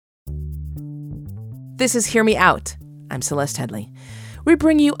This is Hear Me Out. I'm Celeste Headley. We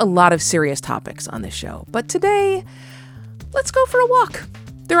bring you a lot of serious topics on this show, but today, let's go for a walk.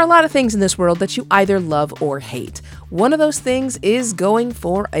 There are a lot of things in this world that you either love or hate. One of those things is going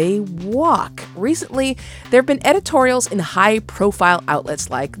for a walk. Recently, there have been editorials in high-profile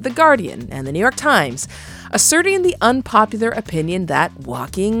outlets like The Guardian and The New York Times asserting the unpopular opinion that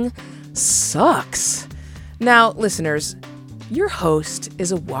walking sucks. Now, listeners, your host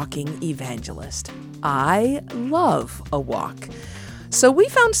is a walking evangelist. I love a walk. So we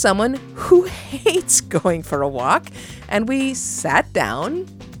found someone who hates going for a walk, and we sat down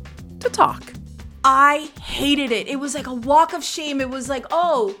to talk. I hated it. It was like a walk of shame. It was like,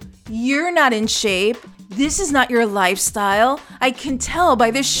 oh, you're not in shape. This is not your lifestyle. I can tell by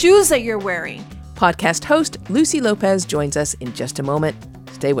the shoes that you're wearing. Podcast host Lucy Lopez joins us in just a moment.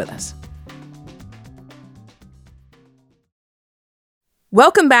 Stay with us.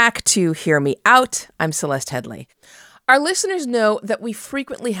 Welcome back to Hear Me Out. I'm Celeste Headley. Our listeners know that we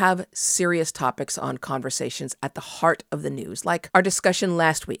frequently have serious topics on conversations at the heart of the news, like our discussion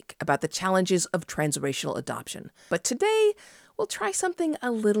last week about the challenges of transracial adoption. But today, we'll try something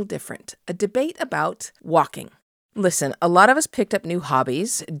a little different, a debate about walking. Listen, a lot of us picked up new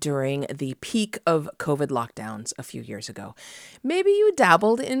hobbies during the peak of COVID lockdowns a few years ago. Maybe you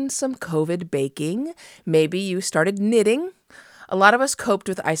dabbled in some COVID baking. Maybe you started knitting. A lot of us coped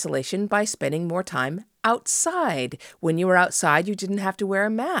with isolation by spending more time outside. When you were outside, you didn't have to wear a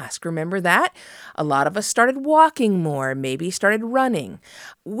mask. Remember that? A lot of us started walking more, maybe started running.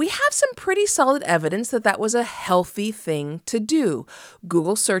 We have some pretty solid evidence that that was a healthy thing to do.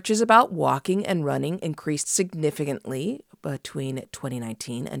 Google searches about walking and running increased significantly between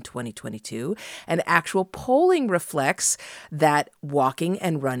 2019 and 2022, and actual polling reflects that walking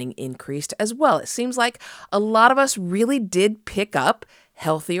and running increased as well. It seems like a lot of us really did pick up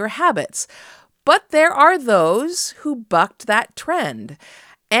healthier habits. But there are those who bucked that trend.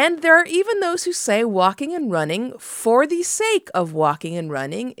 And there are even those who say walking and running for the sake of walking and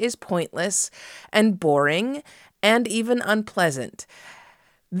running is pointless and boring and even unpleasant.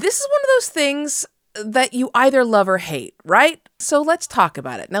 This is one of those things that you either love or hate, right? So let's talk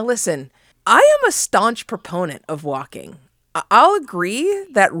about it. Now listen, I am a staunch proponent of walking. I'll agree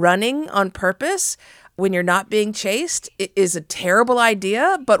that running on purpose when you're not being chased is a terrible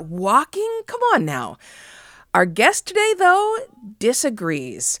idea, but walking, come on now. Our guest today, though,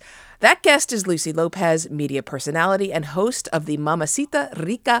 disagrees. That guest is Lucy Lopez, media personality and host of the Mamacita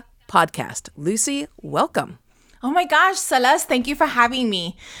Rica podcast. Lucy, welcome. Oh my gosh, Celeste, thank you for having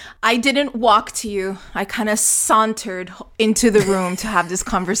me. I didn't walk to you. I kind of sauntered into the room to have this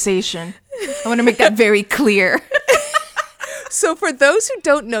conversation. I want to make that very clear. So for those who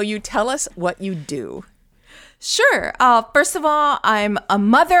don't know you, tell us what you do. Sure. First of all, I'm a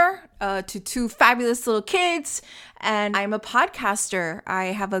mother to two fabulous little kids, and I'm a podcaster. I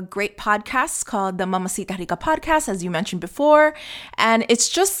have a great podcast called the Mamacita Rica podcast, as you mentioned before, and it's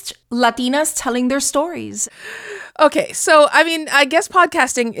just Latinas telling their stories. Okay, so I mean, I guess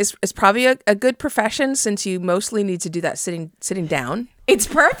podcasting is probably a good profession since you mostly need to do that sitting down. It's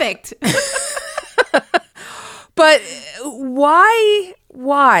perfect. But why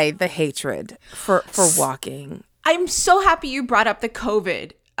the hatred for walking? I'm so happy you brought up the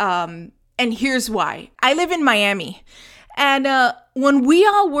COVID. And here's why. I live in Miami. And when we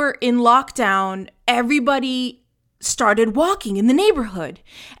all were in lockdown, everybody started walking in the neighborhood.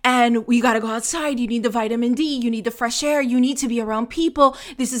 And we got to go outside. You need the vitamin D. You need the fresh air. You need to be around people.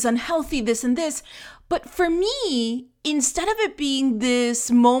 This is unhealthy, this and this. But for me, instead of it being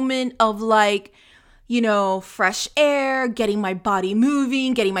this moment of like, you know, fresh air, getting my body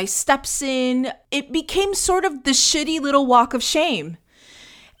moving, getting my steps in, it became sort of the shitty little walk of shame.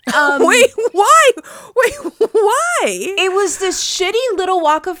 Wait, why? It was this shitty little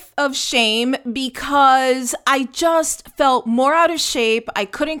walk of shame because I just felt more out of shape. I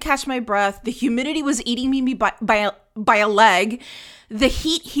couldn't catch my breath. The humidity was eating me by a leg. The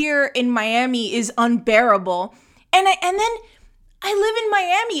heat here in Miami is unbearable. And then I live in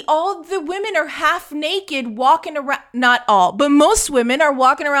Miami. All the women are half naked walking around. Not all, but most women are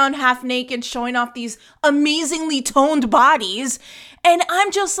walking around half naked, showing off these amazingly toned bodies. And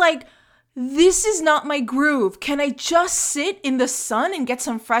I'm just like, this is not my groove. Can I just sit in the sun and get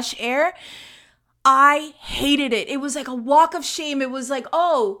some fresh air? I hated it. It was like a walk of shame. It was like,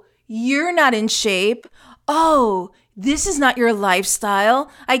 oh, you're not in shape. Oh, this is not your lifestyle.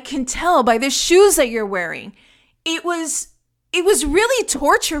 I can tell by the shoes that you're wearing. It was it was really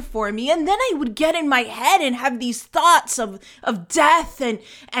torture for me. And then I would get in my head and have these thoughts of death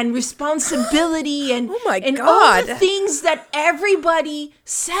and responsibility and, oh my and God. all the things that everybody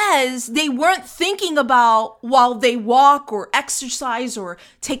says they weren't thinking about while they walk or exercise or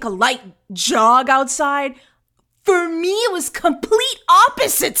take a light jog outside. For me, it was complete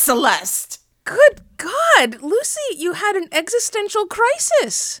opposite, Celeste. Good God, Lucy, you had an existential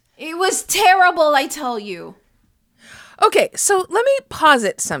crisis. It was terrible, I tell you. Okay, so let me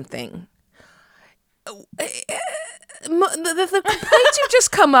posit something. The complaints you've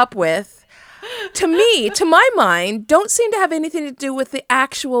just come up with, to me, to my mind, don't seem to have anything to do with the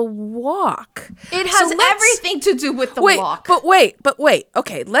actual walk. It has everything to do with the walk. But wait.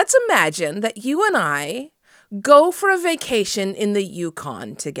 Okay, let's imagine that you and I go for a vacation in the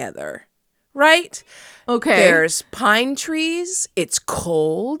Yukon together, right? Okay. There's pine trees. It's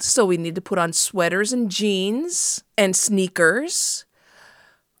cold, so we need to put on sweaters and jeans and sneakers.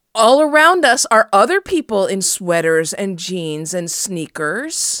 All around us are other people in sweaters and jeans and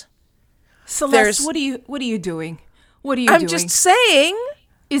sneakers. Celeste, what are you doing? What are you doing? I'm just saying.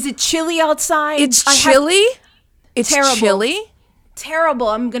 Is it chilly outside? It's chilly. It's terrible. Chilly. Terrible.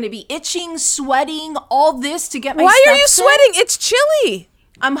 I'm going to be itching, sweating, all this to get my Why steps are you sweating? It's chilly.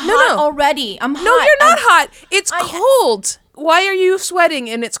 I'm hot already. I'm hot. No, you're not hot. It's cold. Why are you sweating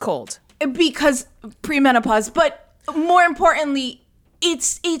and it's cold? Because premenopause. But more importantly,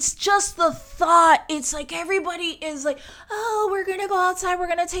 it's just the thought. It's like everybody is like, oh, we're going to go outside. We're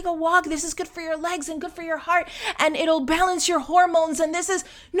going to take a walk. This is good for your legs and good for your heart. And it'll balance your hormones. And this is,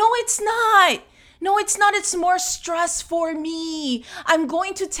 no, it's not. No, it's not. It's more stress for me. I'm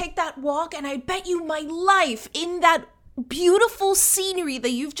going to take that walk and I bet you my life in that beautiful scenery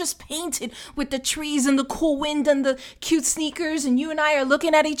that you've just painted with the trees and the cool wind and the cute sneakers, and you and I are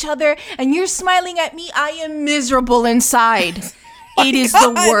looking at each other and you're smiling at me. I am miserable inside. It is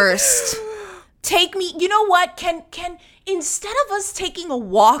the worst. Take me. You know what? Can instead of us taking a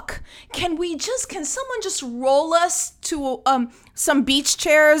walk, can someone just roll us to some beach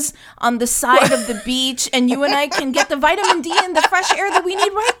chairs on the side of the beach, and you and I can get the vitamin D and the fresh air that we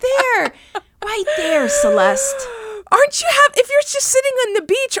need right there, Celeste. If you're just sitting on the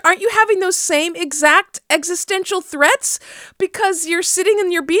beach, aren't you having those same exact existential threats? Because you're sitting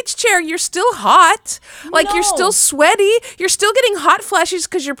in your beach chair, you're still hot. Like, No. You're still sweaty. You're still getting hot flashes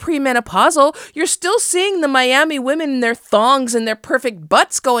because you're premenopausal. You're still seeing the Miami women in their thongs and their perfect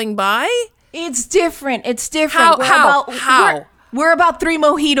butts going by. It's different. How? We're about 3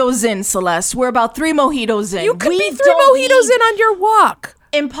 mojitos in, Celeste. We're about 3 mojitos in. You could be 3 mojitos in on your walk.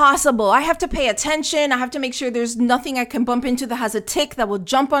 Impossible. I have to pay attention. I have to make sure there's nothing I can bump into that has a tick that will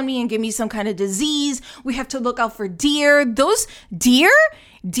jump on me and give me some kind of disease. We have to look out for deer. Those deer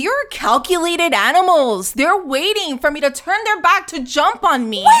are calculated animals. They're waiting for me to turn their back to jump on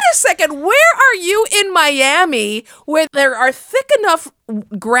me. Wait a second. Where are you in Miami where there are thick enough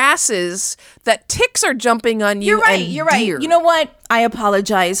grasses that ticks are jumping on you? You're right. You know what? I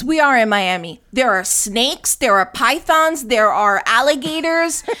apologize. We are in Miami. There are snakes, there are pythons, there are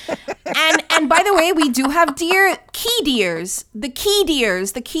alligators. and by the way, we do have deer, key deers. The key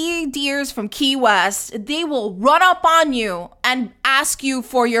deers from Key West, they will run up on you and ask you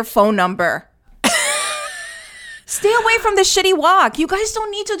for your phone number. Stay away from the shitty walk. You guys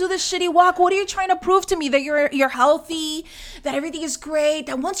don't need to do the shitty walk. What are you trying to prove to me? That you're healthy, that everything is great,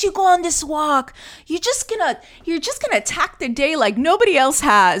 that once you go on this walk, you're just gonna attack the day like nobody else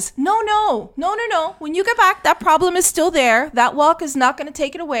has. No. When you get back, that problem is still there. That walk is not gonna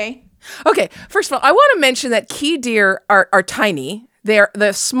take it away. Okay, first of all, I want to mention that key deer are tiny. They're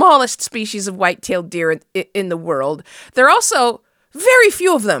the smallest species of white-tailed deer in the world. They're also very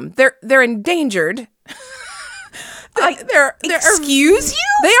few of them. They're endangered. Excuse you?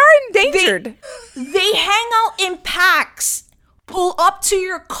 They are endangered. They hang out in packs. Pull up to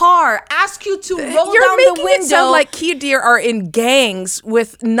your car, ask you to roll down the window. You're making it sound like key deer are in gangs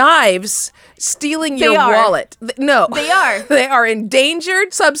with knives stealing your wallet. No. They are. They are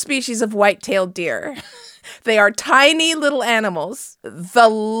endangered subspecies of white-tailed deer. They are tiny little animals. The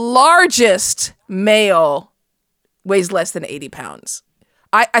largest male weighs less than 80 pounds.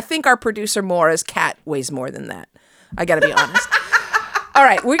 I think our producer Maura's cat weighs more than that. I got to be honest. All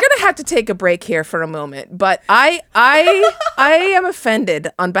right, we're going to have to take a break here for a moment, but I am offended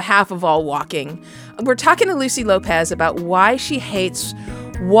on behalf of all walking. We're talking to Lucy Lopez about why she hates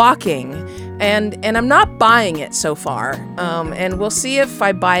walking, and I'm not buying it so far, and we'll see if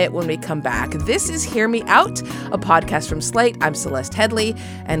I buy it when we come back. This is Hear Me Out, a podcast from Slate. I'm Celeste Headley,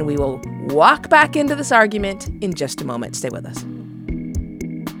 and we will walk back into this argument in just a moment. Stay with us.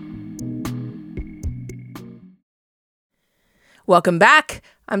 Welcome back.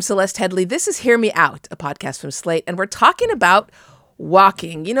 I'm Celeste Headley. This is Hear Me Out, a podcast from Slate, and we're talking about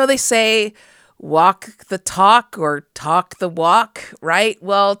walking. You know, they say walk the talk or talk the walk, right?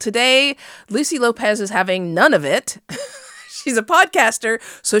 Well, today, Lucy Lopez is having none of it. She's a podcaster,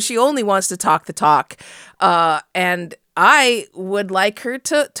 so she only wants to talk the talk. And I would like her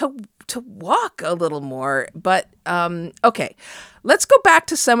to walk a little more. But, okay, let's go back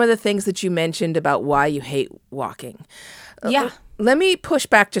to some of the things that you mentioned about why you hate walking. Yeah. Let me push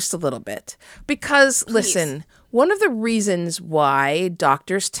back just a little bit because, Please. Listen, one of the reasons why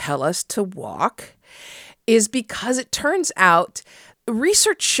doctors tell us to walk is because it turns out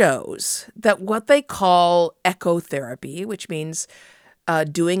research shows that what they call ecotherapy, which means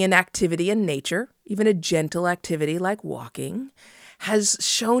doing an activity in nature, even a gentle activity like walking, has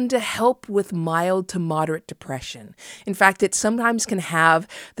shown to help with mild to moderate depression. In fact, it sometimes can have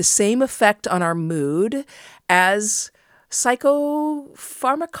the same effect on our mood as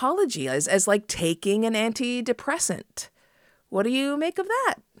psychopharmacology, as like taking an antidepressant. What do you make of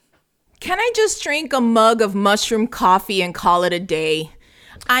that? Can I just drink a mug of mushroom coffee and call it a day?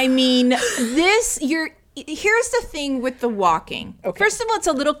 I mean, here's the thing with the walking. Okay. First of all, it's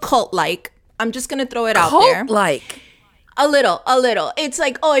a little cult-like. I'm just going to throw it out there. Cult-like? A little. It's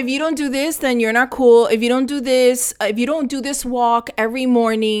like, oh, if you don't do this, then you're not cool. If you don't do this walk every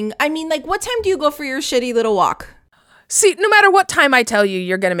morning. I mean, like, what time do you go for your shitty little walk? See, no matter what time I tell you,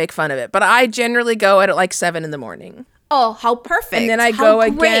 you're going to make fun of it. But I generally go at like 7 a.m. Oh, how perfect. And then I go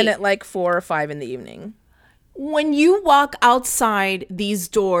again at like 4 or 5 in the evening. When you walk outside these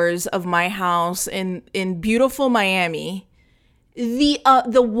doors of my house in beautiful Miami,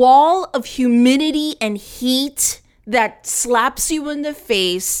 the wall of humidity and heat that slaps you in the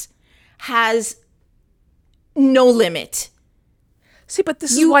face has no limit. See, but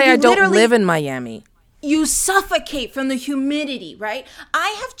this is why I don't live in Miami. You suffocate from the humidity, right?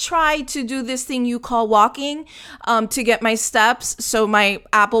 I have tried to do this thing you call walking to get my steps so my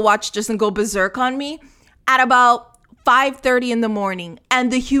Apple Watch doesn't go berserk on me at about 5:30 in the morning.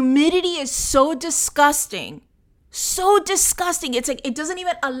 And the humidity is so disgusting. So disgusting. It's like it doesn't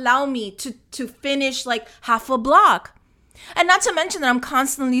even allow me to finish like half a block. And not to mention that I'm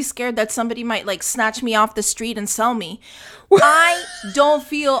constantly scared that somebody might like snatch me off the street and sell me. I don't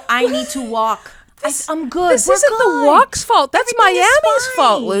feel I need to walk. I'm good. This isn't the walk's fault. That's Miami's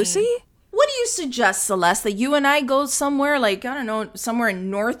fault, Lucy. What do you suggest, Celeste, that you and I go somewhere like, I don't know, somewhere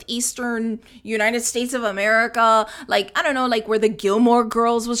in northeastern United States of America, like, I don't know, like where the Gilmore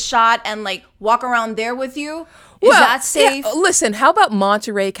Girls was shot and like walk around there with you? Is that safe? Yeah, listen, how about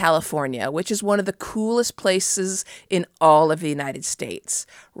Monterey, California, which is one of the coolest places in all of the United States?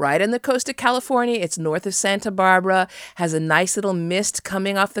 Right on the coast of California. It's north of Santa Barbara, has a nice little mist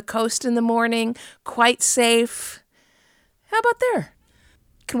coming off the coast in the morning, quite safe. How about there?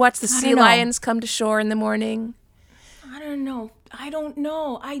 You can watch the sea lions come to shore in the morning. I don't know. I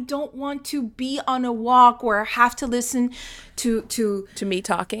don't want to be on a walk where I have to listen to me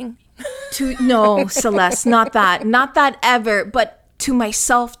talking. No, Celeste, not that ever, but to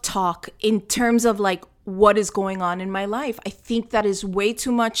myself talk in terms of like what is going on in my life. I think that is way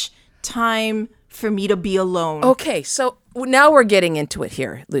too much time for me to be alone. Okay, so now we're getting into it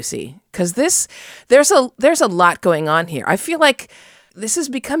here, Lucy, because there's a lot going on here. I feel like this is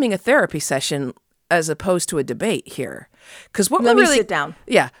becoming a therapy session as opposed to a debate here. Because Let me sit down.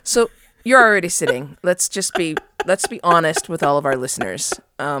 Yeah, so you're already sitting. Let's be honest with all of our listeners.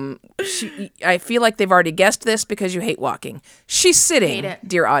 I feel like they've already guessed this because you hate walking. She's sitting,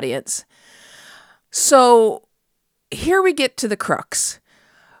 dear audience. So here we get to the crux.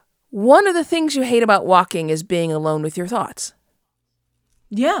 One of the things you hate about walking is being alone with your thoughts.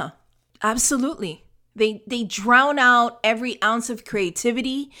 Yeah, absolutely. They drown out every ounce of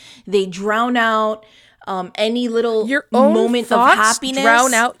creativity. They drown out any little moment of happiness.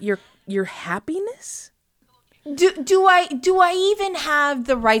 Drown out your happiness? Do I even have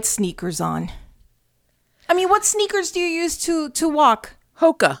the right sneakers on? I mean, what sneakers do you use to walk?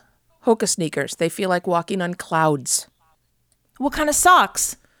 Hoka sneakers. They feel like walking on clouds. What kind of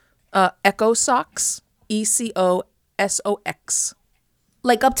socks? Echo socks. ECOSOX.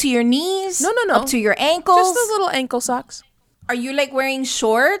 Like up to your knees? No. Up to your ankles? Just those little ankle socks. Are you like wearing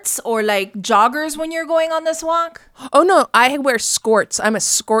shorts or like joggers when you're going on this walk? Oh, no. I wear skirts. I'm a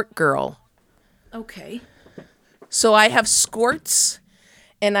skirt girl. Okay. So I have skirts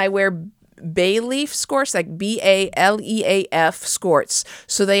and I wear bay leaf skirts, like BALEAF skirts.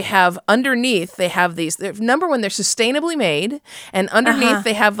 So they have underneath, they have these, number one, they're sustainably made. And underneath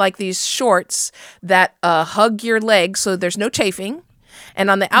they have like these shorts that hug your legs so there's no chafing. And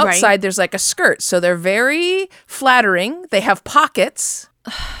on the outside, there's like a skirt. So they're very flattering. They have pockets.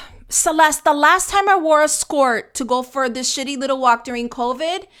 Celeste, the last time I wore a skirt to go for this shitty little walk during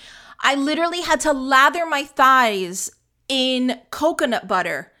COVID, I literally had to lather my thighs in coconut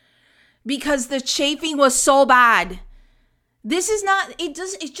butter because the chafing was so bad. This is not, it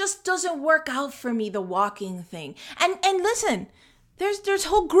just doesn't work out for me, the walking thing. And listen, there's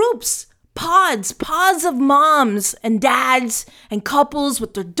whole groups, pods of moms and dads and couples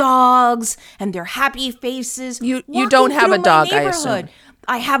with their dogs and their happy faces. You don't have a dog, I assume.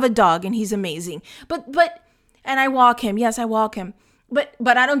 I have a dog and he's amazing. But and I walk him. Yes, I walk him. But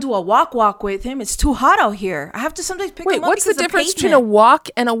I don't do a walk with him. It's too hot out here. I have to sometimes pick him up. What's the difference between a walk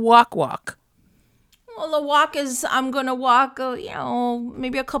and a walk? Well, a walk is I'm going to walk,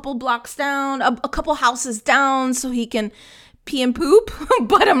 maybe a couple blocks down, a couple houses down so he can pee and poop.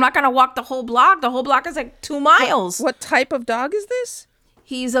 But I'm not going to walk the whole block. The whole block is like 2 miles. What type of dog is this?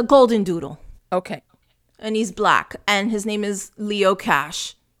 He's a golden doodle. Okay. And he's black. And his name is Leo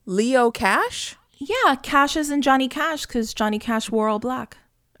Cash. Leo Cash? Yeah, Cash is in Johnny Cash because Johnny Cash wore all black.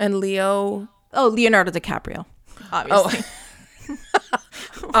 And Leo? Oh, Leonardo DiCaprio. Obviously.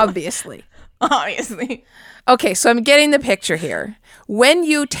 Oh. Obviously. Obviously. Okay, so I'm getting the picture here. When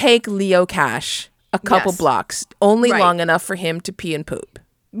you take Leo Cash a couple blocks, only long enough for him to pee and poop.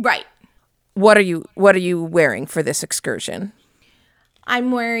 Right. What are you wearing for this excursion?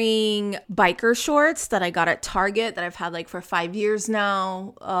 I'm wearing biker shorts that I got at Target that I've had like for 5 years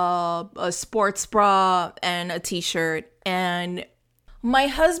now, a sports bra and a t-shirt. And my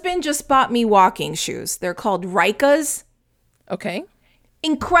husband just bought me walking shoes. They're called Rikas. Okay.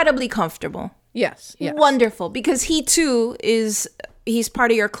 Incredibly comfortable. Yes. Wonderful. Because he too he's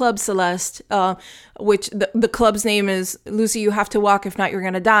part of your club, Celeste, which the club's name is Lucy, You Have to Walk. If not, you're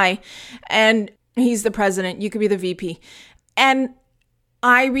going to die. And he's the president. You could be the VP. And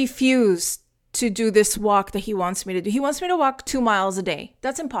I refuse to do this walk that he wants me to do. He wants me to walk 2 miles a day.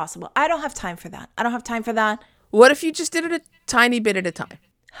 That's impossible. I don't have time for that. What if you just did it a tiny bit at a time?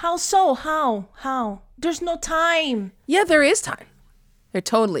 How so? How? There's no time. Yeah, there is time. There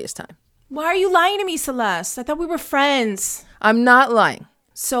totally is time. Why are you lying to me, Celeste? I thought we were friends. I'm not lying.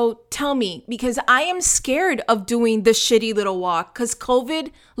 So tell me, because I am scared of doing the shitty little walk because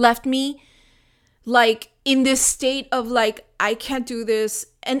COVID left me like in this state of like, I can't do this.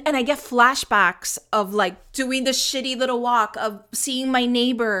 And I get flashbacks of like doing the shitty little walk of seeing my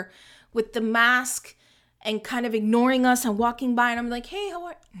neighbor with the mask and kind of ignoring us and walking by. And I'm like, hey, how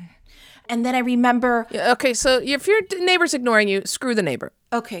are you? And then I remember. Okay, so if your neighbor's ignoring you, screw the neighbor.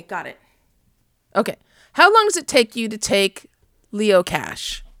 Okay, got it. Okay. How long does it take you to take Leo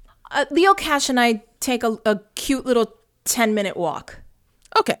Cash? Leo Cash and I take a cute little 10-minute walk.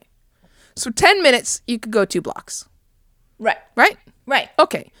 Okay. So 10 minutes, you could go 2 blocks. Right. Right?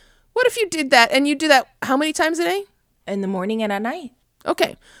 Okay. What if you did that, and you do that how many times a day? In the morning and at night.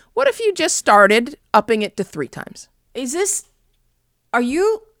 Okay. What if you just started upping it to 3 times?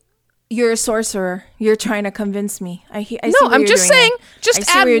 You're a sorcerer. You're trying to convince me. I see no, I'm just saying, just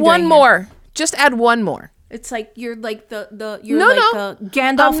add one more. Just add one more. It's like you're like the I'm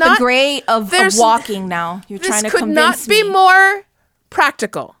Gandalf not, the Grey of walking now. You're trying to convince me. This could not be more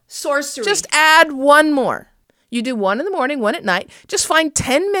practical. Sorcery. Just add one more. You do 1 in the morning, 1 at night. Just find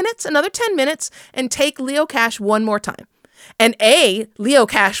 10 minutes, another 10 minutes, and take Leo Cash 1 more time. And Leo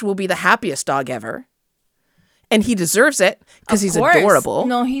Cash will be the happiest dog ever. And he deserves it because he's adorable.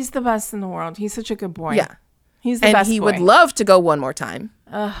 No, he's the best in the world. He's such a good boy. Yeah. He's the best boy. And he would love to go 1 more time.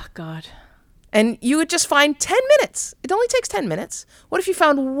 Oh, God. And you would just find 10 minutes. It only takes 10 minutes. What if you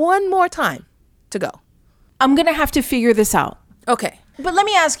found 1 more time to go? I'm going to have to figure this out. Okay. But let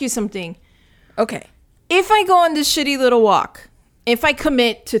me ask you something. Okay. If I go on this shitty little walk, if I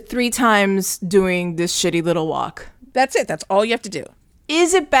commit to 3 times doing this shitty little walk. That's it. That's all you have to do.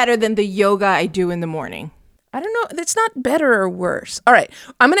 Is it better than the yoga I do in the morning? I don't know. It's not better or worse. All right.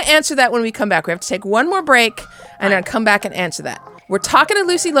 I'm going to answer that when we come back. We have to take 1 more break and then come back and answer that. We're talking to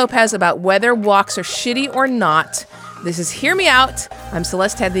Lucy Lopez about whether walks are shitty or not. This is Hear Me Out. I'm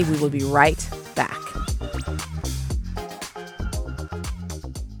Celeste Headley. We will be right back.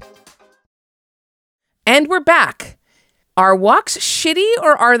 And we're back. Are walks shitty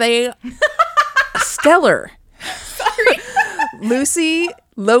or are they stellar? Sorry. Lucy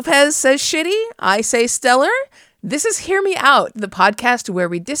Lopez says shitty. I say stellar. This is Hear Me Out, the podcast where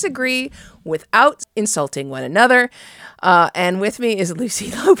we disagree without insulting one another. And with me is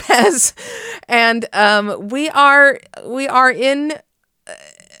Lucy Lopez. And we are in,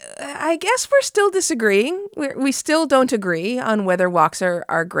 I guess we're still disagreeing. We still don't agree on whether walks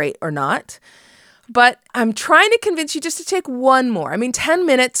are great or not. But I'm trying to convince you just to take one more. 10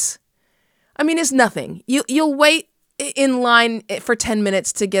 minutes, is nothing. You'll wait in line for 10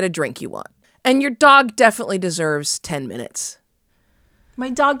 minutes to get a drink you want. And your dog definitely deserves 10 minutes. My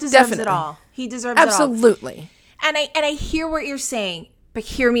dog deserves it all. He deserves it all. Absolutely. And I hear what you're saying, but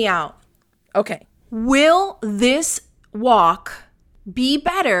hear me out. Okay. Will this walk be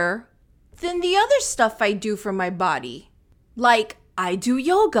better than the other stuff I do for my body? Like, I do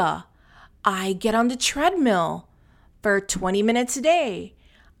yoga. I get on the treadmill for 20 minutes a day.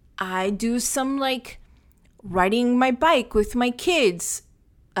 I do some riding my bike with my kids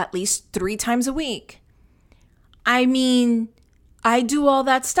at least 3 times a week. I do all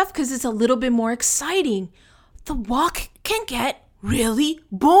that stuff because it's a little bit more exciting. The walk can get really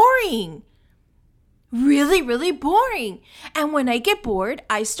boring. Really, really boring. And when I get bored,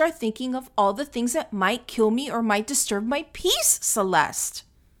 I start thinking of all the things that might kill me or might disturb my peace, Celeste.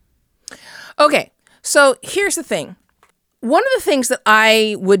 Okay, so here's the thing. One of the things that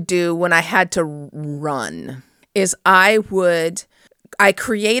I would do when I had to run is I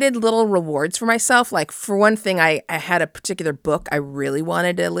created little rewards for myself. Like, for one thing, I had a particular book I really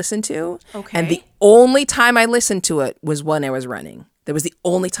wanted to listen to. Okay. And the only time I listened to it was when I was running. That was the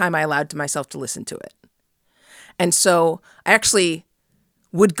only time I allowed to myself to listen to it. And so I actually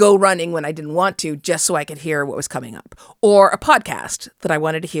would go running when I didn't want to, just so I could hear what was coming up. Or a podcast that I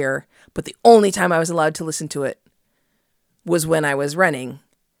wanted to hear, but the only time I was allowed to listen to it was when I was running.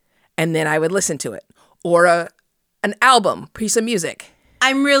 And then I would listen to it. Or an album, piece of music.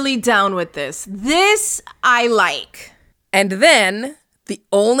 I'm really down with this. This I like. And then the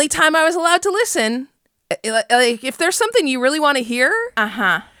only time I was allowed to listen, if there's something you really want to hear,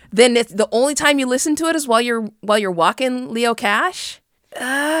 then it's the only time you listen to it is while you're walking Leo Cash.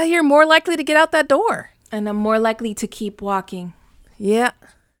 You're more likely to get out that door. And I'm more likely to keep walking. Yeah.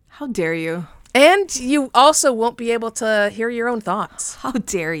 How dare you? And you also won't be able to hear your own thoughts. How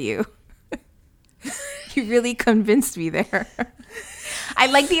dare you? You really convinced me there. I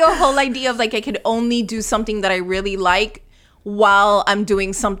like the whole idea of I could only do something that I really like while I'm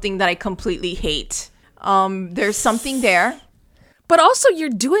doing something that I completely hate. There's something there. But also you're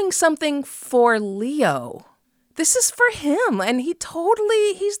doing something for Leo. This is for him. And he's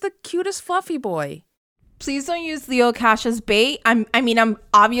the cutest fluffy boy. Please don't use Leo Cash as bait. I'm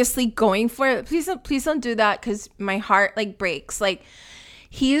obviously going for it. Please don't do that because my heart breaks.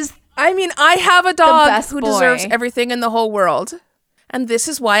 He is. I have a dog who boy. deserves everything in the whole world. And this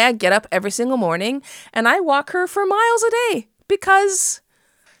is why I get up every single morning and I walk her for miles a day because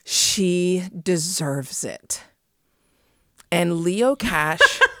she deserves it. And Leo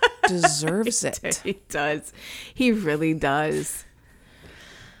Cash deserves it. He does. He really does.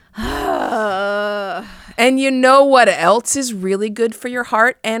 And you know what else is really good for your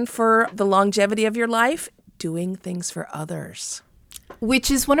heart and for the longevity of your life? Doing things for others.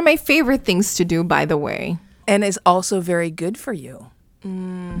 Which is one of my favorite things to do, by the way. And is also very good for you.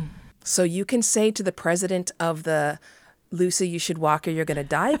 So you can say to the president of the Lucy, you should walk or you're going to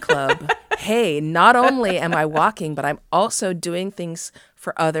die club, hey, not only am I walking, but I'm also doing things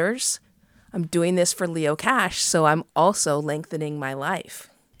for others. I'm doing this for Leo Cash, so I'm also lengthening my life.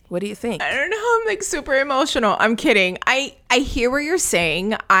 What do you think? I don't know. I'm super emotional. I'm kidding. I hear what you're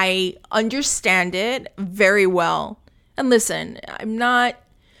saying. I understand it very well. And listen, I'm not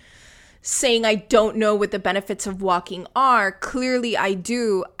saying I don't know what the benefits of walking are. Clearly, I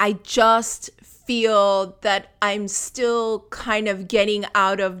do. I just feel that I'm still kind of getting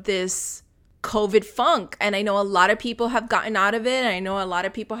out of this COVID funk. And I know a lot of people have gotten out of it. I know a lot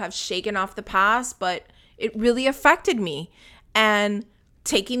of people have shaken off the past, but it really affected me. And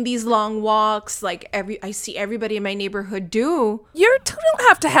taking these long walks, I see everybody in my neighborhood do. You don't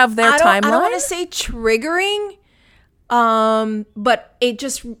have to have their timeline. I don't want to say triggering, but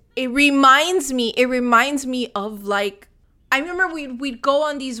it reminds me of I remember we'd go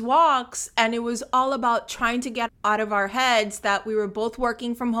on these walks and it was all about trying to get out of our heads that we were both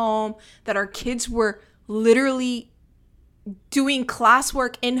working from home, that our kids were literally doing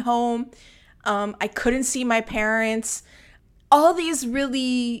classwork in home. I couldn't see my parents. All these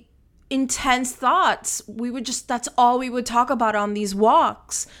really intense thoughts. That's all we would talk about on these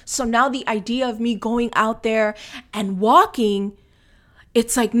walks. So now the idea of me going out there and walking,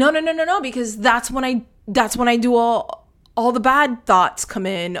 it's no, because that's when I do all the bad thoughts come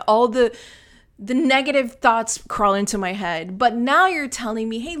in, all the negative thoughts crawl into my head. But now you're telling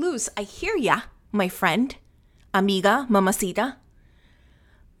me, hey, Luz, I hear ya, my friend, amiga, mamacita.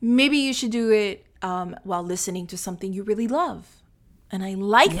 Maybe you should do it while listening to something you really love. And I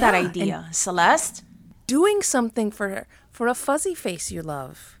like that idea, Celeste. Doing something for a fuzzy face you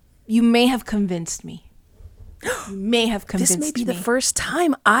love. You may have convinced me. You may have convinced me. This may be the first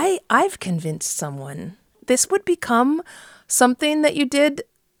time I've convinced someone. This would become something that you did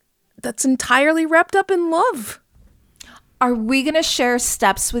that's entirely wrapped up in love. Are we going to share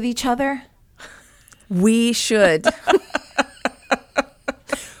steps with each other? We should.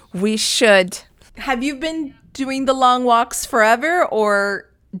 We should. Have you been doing the long walks forever or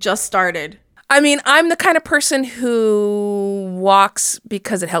just started? I mean, I'm the kind of person who walks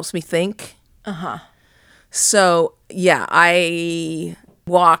because it helps me think. Uh-huh. So, yeah, I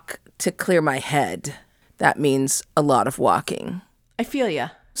walk to clear my head. That means a lot of walking. I feel ya.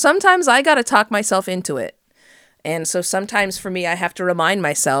 Sometimes I got to talk myself into it. And so sometimes for me, I have to remind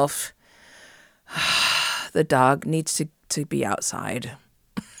myself, the dog needs to be outside.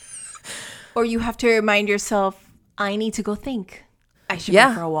 Or you have to remind yourself, I need to go think. I should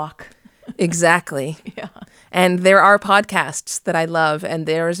go for a walk. Exactly. Yeah. And there are podcasts that I love, and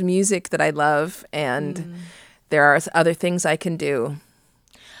there's music that I love, and there are other things I can do.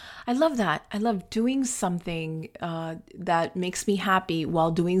 I love that. I love doing something that makes me happy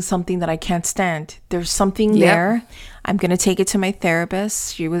while doing something that I can't stand. There's something there. I'm going to take it to my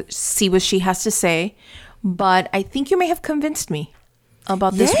therapist. She will see what she has to say. But I think you may have convinced me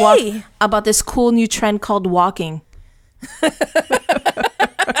about this about this cool new trend called walking.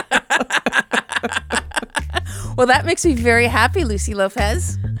 Well, that makes me very happy, Lucy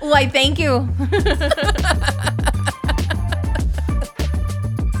Lopez. Why, thank you.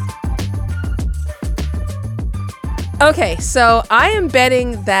 Okay, so I am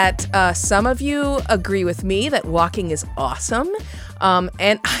betting that some of you agree with me that walking is awesome.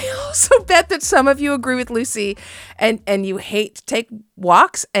 And I also bet that some of you agree with Lucy and you hate to take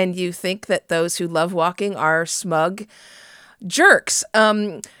walks and you think that those who love walking are smug jerks.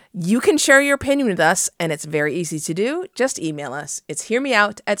 You can share your opinion with us, and it's very easy to do. Just email us. It's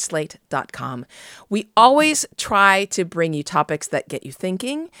hearmeout@slate.com. We always try to bring you topics that get you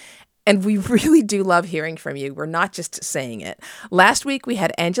thinking, and we really do love hearing from you. We're not just saying it. Last week, we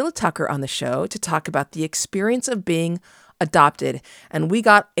had Angela Tucker on the show to talk about the experience of being adopted, and we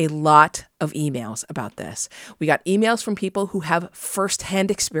got a lot of emails about this. We got emails from people who have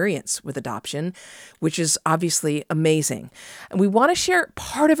firsthand experience with adoption, which is obviously amazing. And we want to share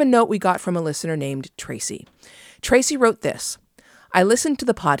part of a note we got from a listener named Tracy. Tracy wrote this: I listened to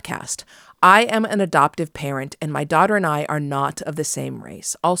the podcast. I am an adoptive parent, and my daughter and I are not of the same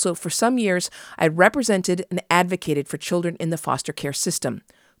race. Also, for some years, I represented and advocated for children in the foster care system.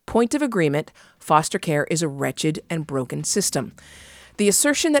 Point of agreement, foster care is a wretched and broken system. The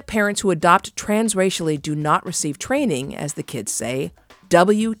assertion that parents who adopt transracially do not receive training, as the kids say,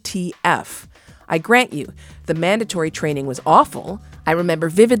 WTF. I grant you, the mandatory training was awful. I remember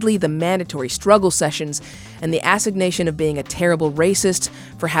vividly the mandatory struggle sessions and the assignation of being a terrible racist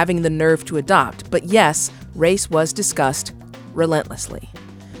for having the nerve to adopt. But yes, race was discussed relentlessly.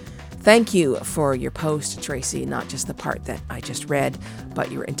 Thank you for your post, Tracy, not just the part that I just read,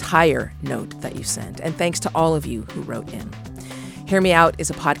 but your entire note that you sent. And thanks to all of you who wrote in. Hear Me Out is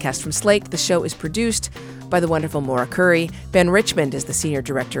a podcast from Slate. The show is produced by the wonderful Maura Curry. Ben Richmond is the Senior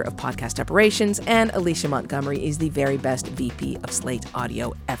Director of Podcast Operations, and Alicia Montgomery is the very best VP of Slate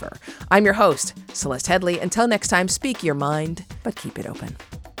Audio ever. I'm your host, Celeste Headlee. Until next time, speak your mind, but keep it open.